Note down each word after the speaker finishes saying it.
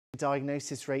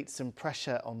diagnosis rates and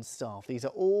pressure on staff. These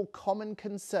are all common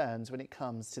concerns when it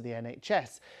comes to the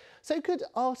NHS. So could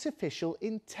artificial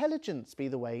intelligence be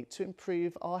the way to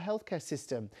improve our healthcare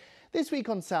system? This week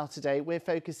on Saturday, we're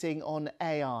focusing on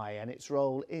AI and its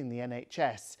role in the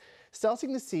NHS.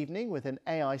 Starting this evening with an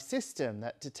AI system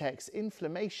that detects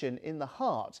inflammation in the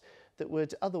heart that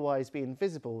would otherwise be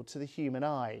invisible to the human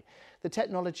eye. The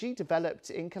technology,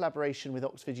 developed in collaboration with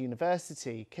Oxford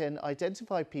University, can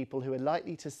identify people who are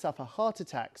likely to suffer heart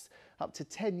attacks up to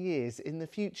 10 years in the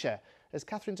future, as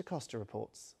Catherine Da Costa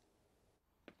reports.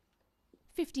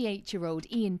 58-year-old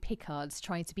Ian Pickard's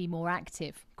trying to be more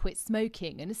active, quit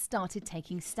smoking and has started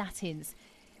taking statins.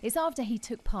 It's after he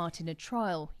took part in a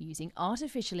trial using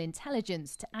artificial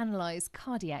intelligence to analyse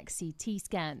cardiac CT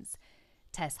scans.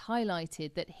 Tests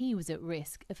highlighted that he was at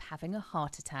risk of having a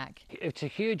heart attack. It's a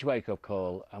huge wake-up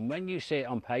call, and when you see it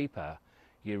on paper,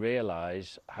 you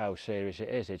realise how serious it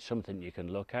is. It's something you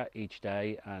can look at each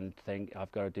day and think,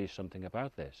 I've got to do something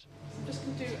about this. I'm just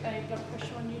going to do a blood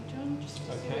pressure on you, John, just to see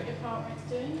what your heart rate's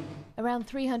doing. Around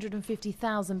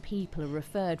 350,000 people are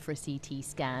referred for a CT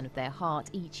scan of their heart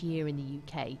each year in the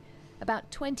UK.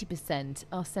 About 20%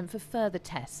 are sent for further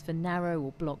tests for narrow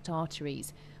or blocked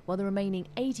arteries, while the remaining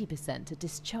 80% are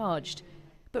discharged.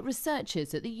 But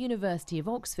researchers at the University of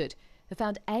Oxford have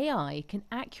found AI can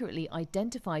accurately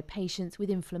identify patients with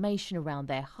inflammation around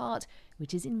their heart,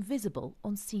 which is invisible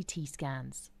on CT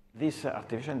scans. This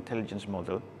artificial intelligence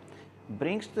model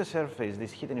brings to the surface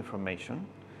this hidden information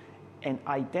and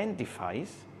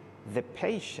identifies the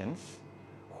patients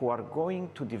who are going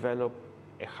to develop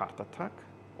a heart attack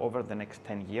over the next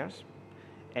 10 years,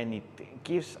 and it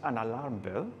gives an alarm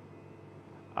bell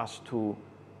as to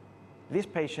this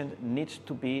patient needs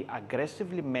to be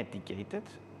aggressively medicated,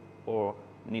 or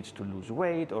needs to lose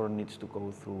weight, or needs to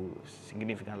go through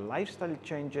significant lifestyle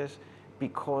changes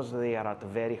because they are at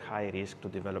very high risk to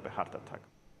develop a heart attack.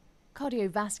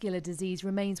 Cardiovascular disease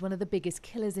remains one of the biggest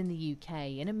killers in the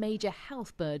UK and a major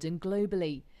health burden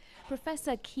globally.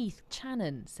 Professor Keith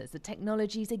Channon says the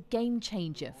technology is a game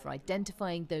changer for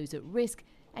identifying those at risk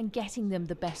and getting them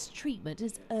the best treatment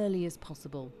as early as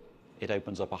possible. It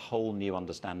opens up a whole new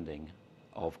understanding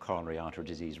of coronary artery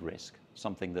disease risk,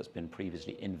 something that's been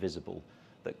previously invisible,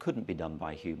 that couldn't be done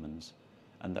by humans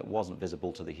and that wasn't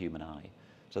visible to the human eye.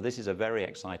 So this is a very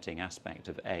exciting aspect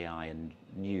of AI and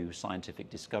new scientific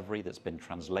discovery that's been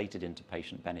translated into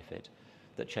patient benefit,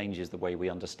 that changes the way we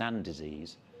understand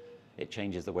disease, it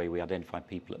changes the way we identify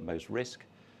people at most risk,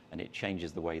 and it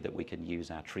changes the way that we can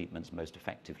use our treatments most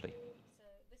effectively.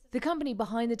 The company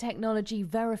behind the technology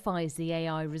verifies the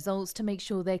AI results to make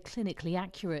sure they're clinically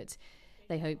accurate.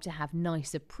 They hope to have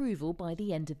NICE approval by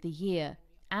the end of the year.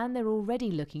 And they're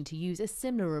already looking to use a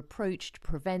similar approach to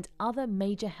prevent other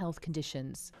major health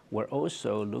conditions. We're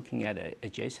also looking at an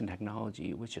adjacent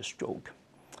technology, which is stroke,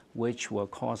 which will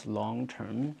cause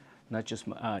long-term, not just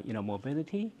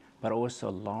morbidity, but also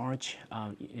large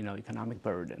economic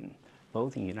burden,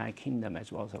 both in the United Kingdom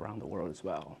as well as around the world as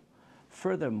well.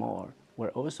 Furthermore, we're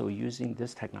also using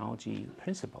this technology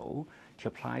principle to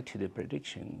apply to the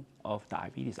prediction of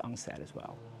diabetes onset as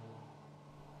well.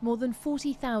 More than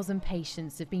 40,000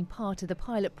 patients have been part of the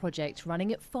pilot project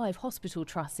running at 5 hospital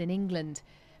trusts in England.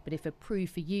 But if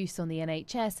approved for use on the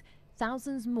NHS,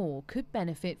 thousands more could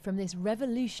benefit from this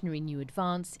revolutionary new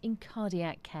advance in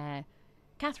cardiac care.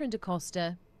 Catherine Da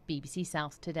Costa, BBC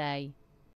South Today.